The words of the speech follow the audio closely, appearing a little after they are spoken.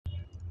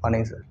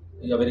Morning, sir.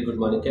 Yeah, very good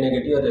morning. Can I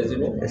get your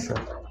resume? Yes, sir.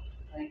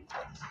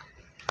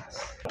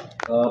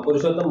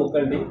 Purushottam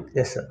Mukkandi.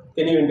 Yes, sir.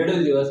 Can you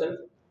introduce yourself?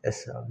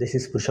 Yes, sir. This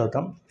is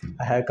Purushottam.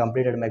 I have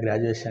completed my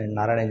graduation in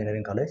Narayana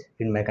Engineering College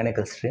in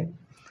mechanical stream.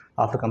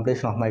 After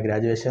completion of my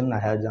graduation, I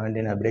have joined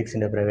in a Brakes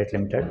India Private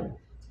Limited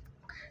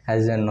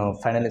as an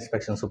final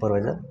inspection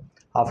supervisor.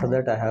 After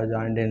that, I have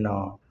joined in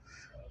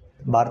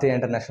Bharatiya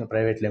International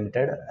Private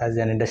Limited as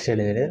an industrial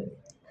engineer.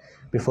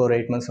 Before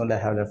 8 months only, I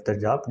have left the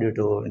job due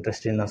to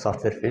interest in the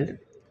software field.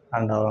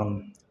 And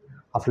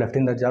after left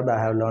the job, I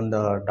have learned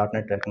the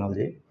 .NET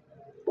technology.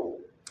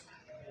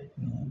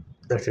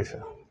 That's it,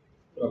 sir.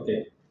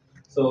 Okay.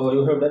 So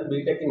you have done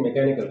BTech in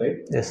mechanical, right?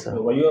 Yes, sir.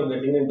 So why you are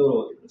getting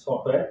into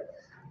software?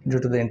 Due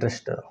to the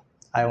interest,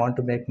 I want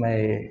to make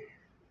my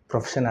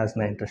profession as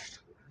my interest.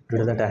 Due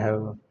to that, I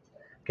have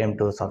came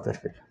to software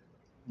field.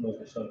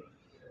 Okay, sure.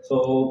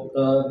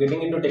 So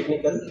getting into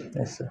technical,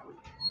 Yes, sir.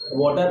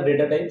 what are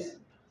data types?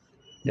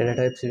 Data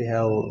types, we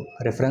have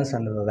reference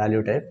and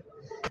value type.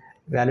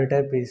 Value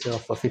type is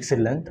of a fixed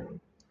length.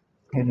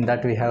 In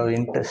that we have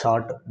int,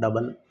 short,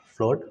 double,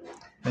 float.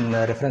 In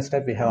the reference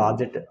type, we have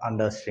object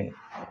and a string.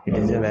 It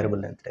is a variable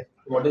length type.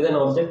 What is an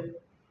object?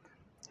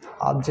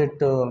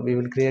 Object we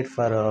will create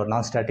for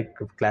non-static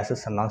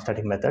classes and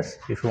non-static methods.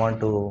 If you want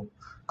to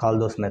call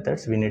those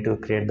methods, we need to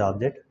create the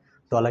object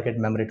to allocate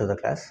memory to the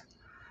class.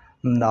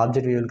 The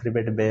object we will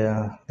create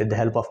with the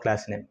help of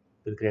class name.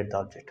 We'll create the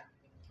object.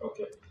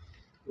 Okay.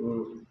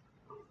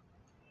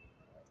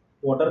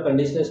 What are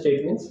conditional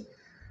statements?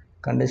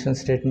 Condition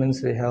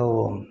statements, we have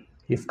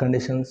if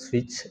condition,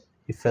 switch,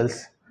 if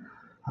else,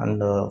 and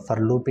for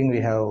looping we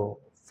have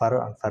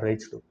for and for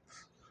each loop.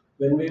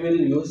 When we will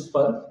use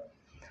for?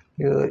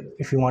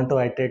 If you want to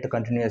iterate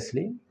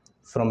continuously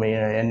from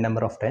n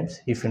number of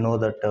times, if you know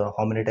that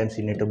how many times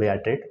you need to be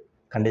iterate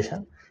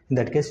condition, in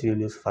that case you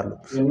will use for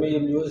loops. When we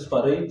will use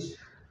for each?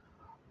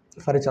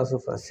 For each also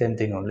for same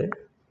thing only,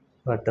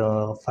 but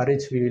for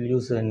each we will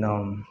use in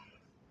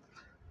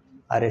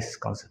arrays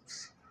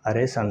concepts,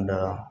 arrays and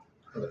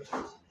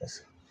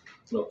yes.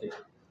 Okay.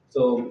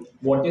 So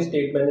what is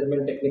state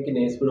management technique in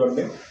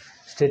ASP.NET?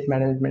 State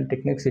management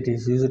techniques, it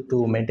is used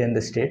to maintain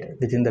the state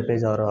within the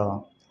page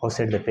or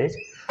outside the page.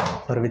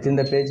 For within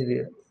the page,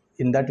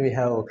 in that we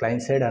have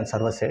client side and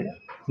server side.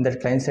 In that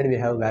client side we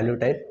have value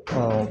type,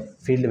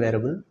 field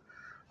variable,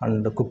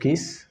 and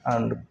cookies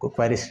and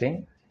query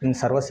string. In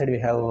server side we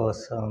have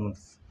some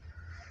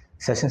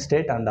session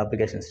state and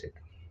application state.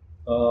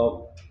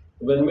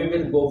 When we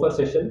will go for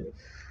session?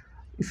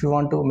 If you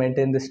want to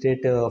maintain the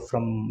state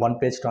from one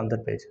page to another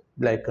page,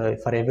 like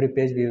for every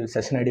page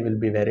session ID will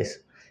be varies.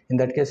 In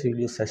that case, we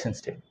will use session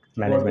state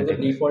management. What is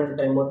the default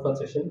timeout for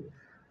session?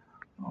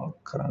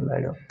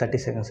 Current 30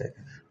 seconds.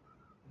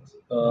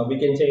 We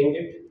can change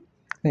it?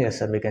 Yes,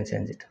 sir, we can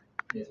change it.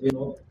 Yes, we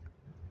know.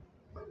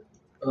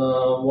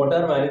 What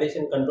are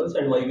validation controls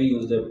and why we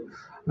use them?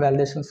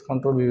 Validations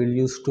control we will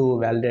use to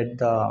validate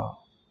the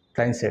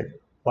client side.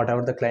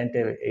 Whatever the client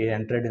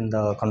entered in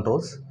the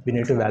controls, we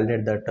need to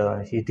validate that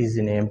it is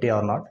in empty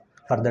or not.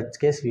 For that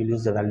case, we will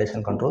use the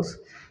validation controls.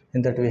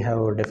 In that we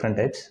have different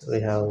types. We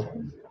have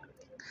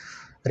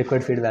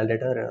required field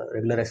validator,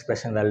 regular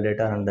expression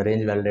validator, and the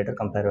range validator,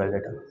 compare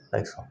validator,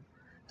 like so.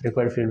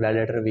 Required field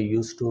validator we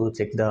use to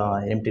check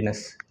the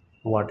emptiness,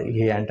 what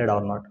he entered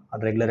or not,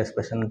 and regular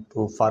expression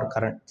to for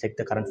current check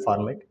the current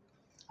format,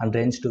 and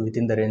range to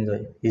within the range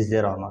is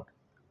there or not.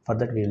 For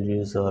that we will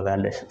use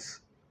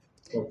validations.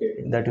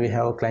 Okay. That we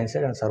have client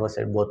side and server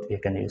side, both we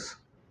can use.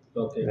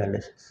 Okay.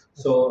 Validations.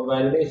 So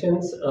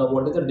validations,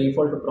 what is the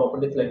default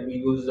properties like we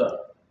use?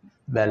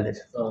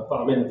 Validation.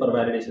 I mean for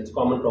validations,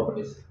 common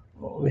properties.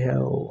 We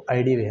have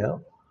ID we have,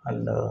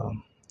 and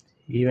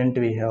event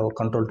we have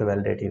control to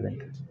validate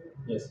event.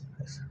 Yes.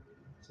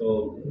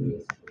 So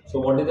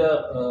what is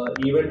the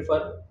event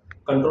for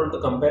control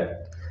to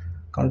compare?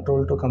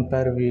 Control to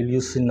compare we will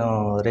use in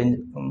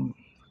range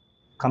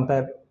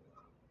compare.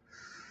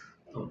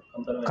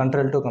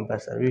 Control to compare,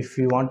 sir. If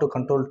you want to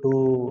control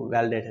two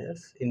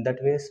validators, in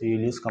that case we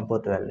will use compare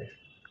to validate.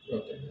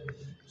 Okay.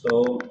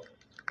 So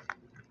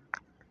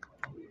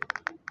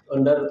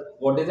under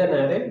what is an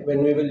array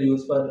when we will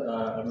use for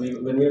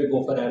when we will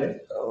go for array?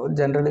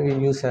 Generally we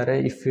use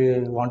array if we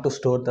want to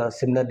store the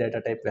similar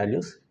data type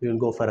values. We will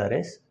go for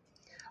arrays,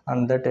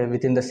 and that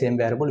within the same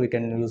variable we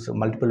can use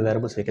multiple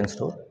variables we can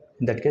store.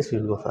 In that case we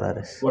will go for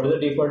arrays. What is the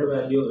default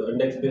value,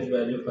 index based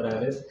value for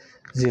arrays?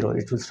 0.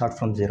 It will start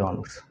from 0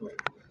 onwards. Okay.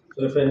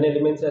 So if n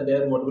elements are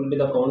there, what will be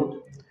the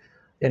count?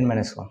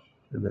 n-1.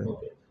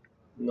 Okay.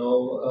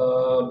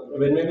 Now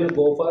when we will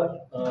go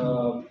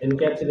for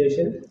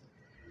encapsulation?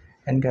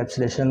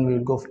 Encapsulation we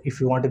will go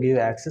if you want to give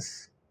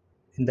access.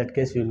 In that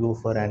case we will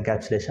go for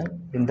encapsulation.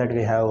 In that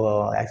we have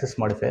access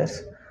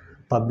modifiers,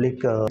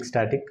 public,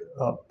 static,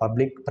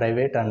 public,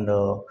 private, and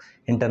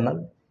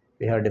internal.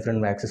 We have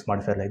different access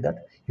modifier like that.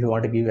 If you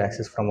want to give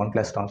access from one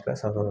class to one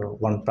class or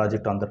one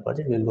project to another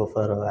project, we will go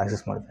for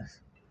access modifiers.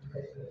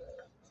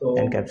 So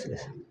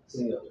encapsulation,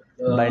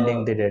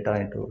 binding the data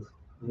into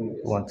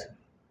one.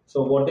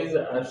 So what is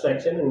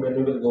abstraction and when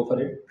we will go for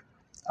it?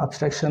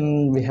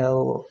 Abstraction we have,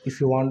 if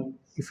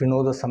you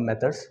know the some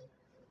methods,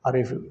 or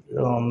if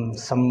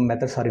some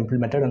methods are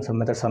implemented and some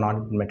methods are not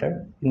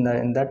implemented.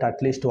 In that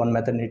at least one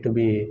method need to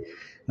be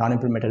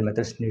non-implemented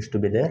methods needs to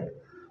be there.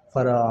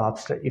 For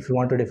abstract, if you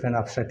want to define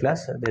abstract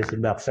class, there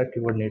should be abstract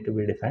keyword need to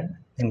be defined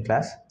in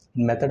class.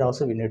 In method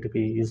also we need to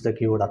be use the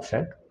keyword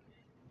abstract.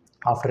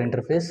 After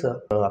interface,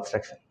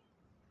 abstraction.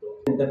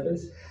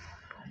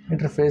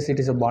 Interface, it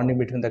is a bonding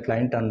between the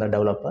client and the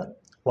developer.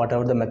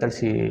 Whatever the methods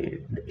he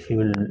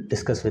will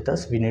discuss with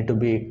us, we need to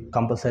be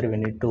compulsory, we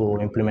need to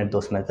implement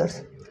those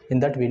methods. In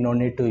that we no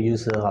need to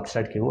use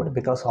abstract keyword,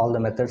 because all the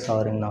methods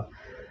are in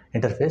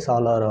interface,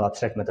 all are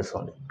abstract methods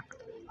only,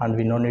 and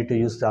we no need to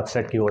use the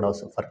abstract keyword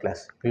also for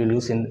class. We will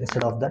use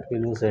instead of that we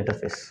will use the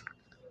interface.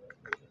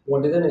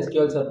 What is an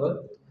SQL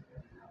server?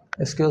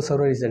 SQL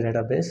Server is a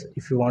database.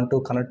 If you want to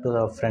connect to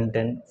the front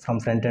end, from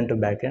front end to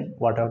back end,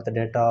 whatever the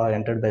data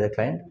entered by the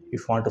client,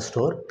 if you want to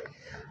store,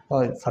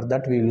 for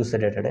that we use the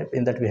data type.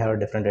 In that we have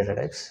different data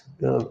types.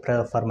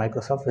 For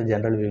Microsoft, in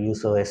general we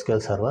use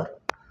SQL Server.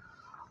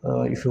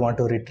 If you want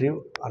to retrieve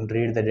and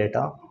read the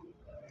data,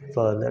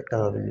 for that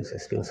we'll use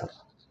SQL Server.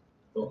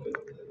 Okay.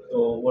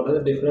 So what are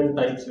the different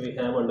types we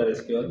have under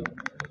SQL?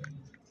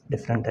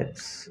 Different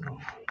types.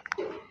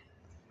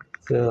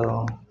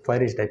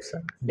 Queries types,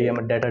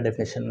 data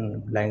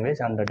definition language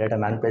and the data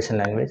manipulation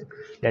language,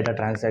 data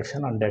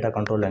transaction and data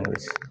control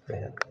language.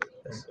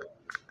 Yes.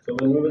 So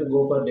when we will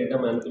go for data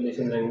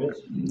manipulation language?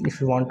 If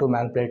you want to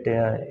manipulate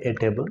a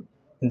table,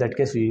 in that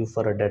case we use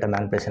for a data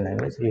manipulation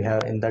language. We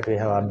have in that we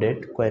have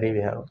update, query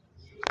we have.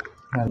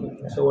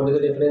 So what is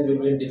the difference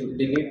between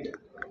delete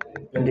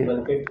and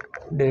truncate?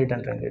 Delete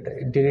and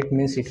truncate. Delete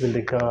means it will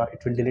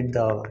delete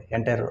the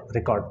entire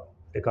record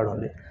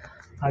only.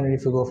 And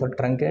if you go for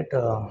truncate,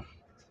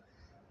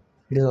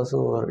 it is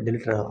also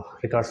delete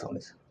records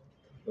only.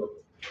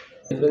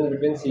 Difference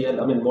between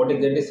CLR, I mean, what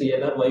exactly is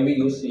CLR? Why we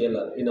use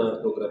CLR in our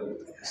programming?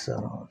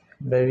 So,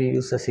 why we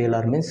use the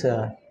CLR means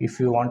if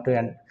you want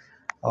to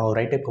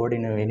write a code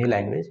in any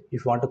language,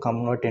 if you want to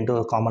convert into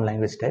a common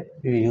language type,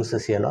 we use the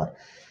CLR.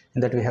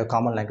 In that we have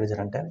common language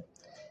runtime.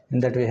 In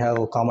that we have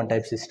common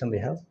type system, we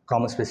have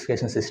common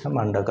specification system,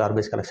 and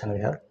garbage collection we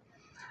have.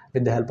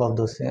 With the help of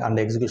those and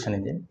the execution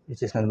engine,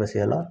 which is known by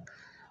CLR,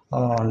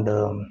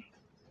 and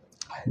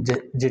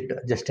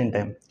JIT, just in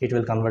time, it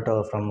will convert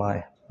from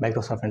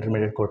Microsoft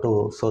Intermediate code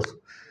to source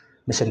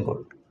machine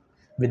code.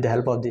 With the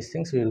help of these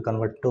things, we will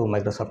convert to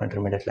Microsoft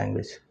Intermediate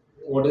language.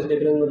 What is the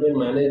difference between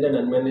managed and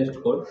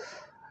unmanaged code?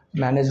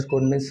 Managed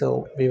code means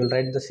we will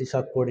write the C#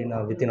 code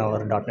within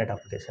our .NET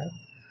application.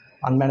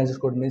 Unmanaged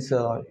code means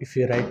if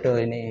you write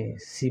any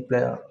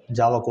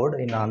Java code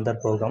in another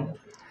program,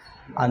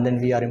 and then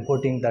we are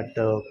importing that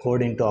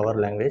code into our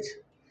language.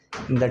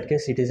 In that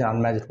case, it is an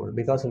unmanaged code,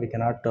 because we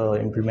cannot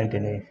implement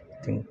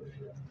anything.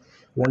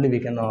 Only we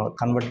can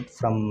convert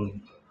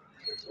from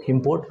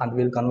import and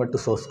we will convert to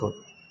source code.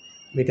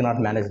 We cannot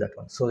manage that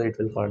one, so it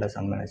will called as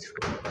unmanaged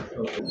code.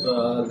 Okay.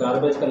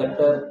 Garbage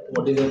collector,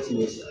 what is its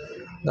use?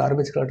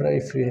 Garbage collector,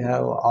 if we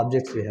have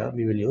objects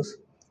we will use.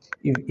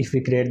 If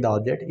we create the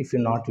object, if you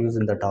not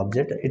using that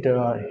object, it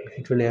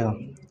will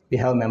we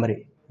have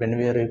memory when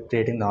we are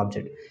creating the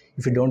object.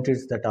 If you don't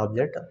use that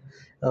object,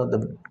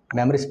 the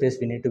memory space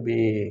we need to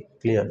be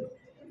clear.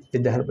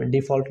 With the help,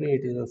 defaultly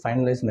it is a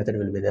finalized method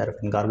will be there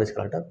in garbage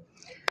collector.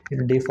 It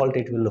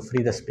will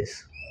free the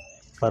space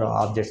for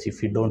objects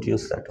if you don't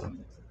use that one.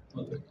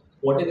 Okay.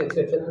 What is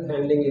exception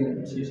handling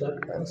in C#?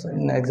 So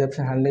in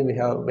exception handling, we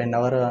have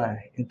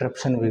whenever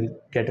interruption will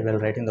get while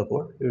writing the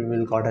code, we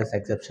will call it as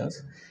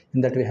exceptions.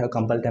 In that we have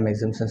compile time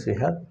exceptions we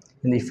have,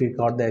 and if we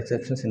got the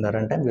exceptions in the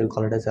runtime, we will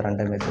call it as a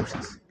runtime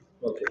exceptions.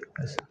 Okay.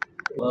 Yes.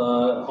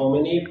 How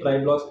many try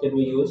blocks can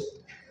we use?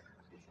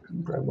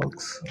 Try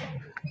blocks,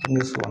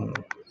 use one.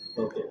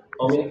 Okay.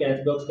 How many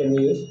catch blocks can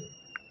we use?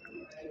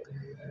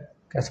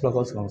 Catch block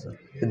also, sir.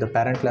 With the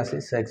parent class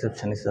is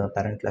exception is the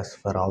parent class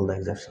for all the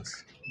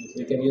exceptions.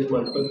 We can use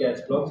multiple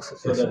catch blocks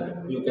so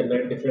that you can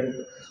write different.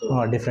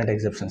 Different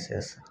exceptions,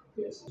 yes.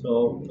 Yes.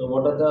 So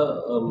what are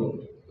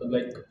the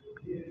like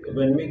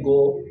when we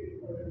go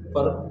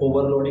for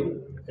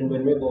overloading and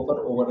when we go for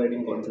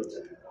overriding concepts?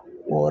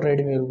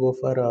 Overriding we will go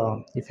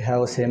for if you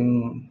have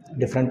same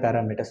different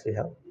parameters we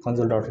have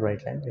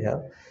console.writeLine we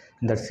have.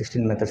 In that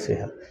 16 methods we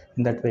have.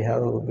 In that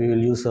we will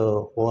use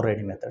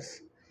overriding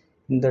methods.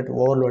 In that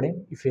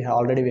overloading, if we have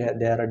already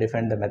they are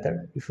defined the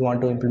method. If you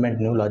want to implement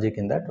new logic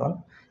in that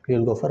one, we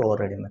will go for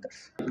overriding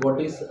methods. What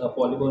is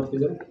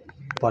polymorphism?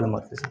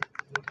 Polymorphism.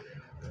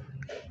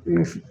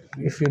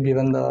 If you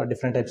given the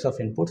different types of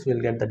inputs, we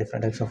will get the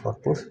different types of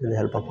outputs with the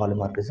help of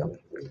polymorphism.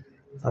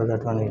 For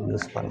that one, we will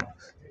use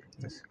polymorphism.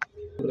 Yes.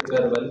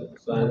 Prepare well.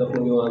 So as of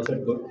now, you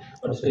answered good,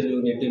 but still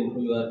you need to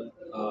improve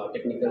your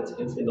technical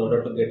skills in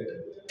order to get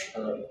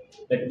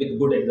like with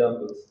good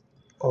examples.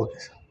 Okay,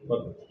 sir.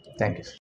 Okay. Thank you, sir.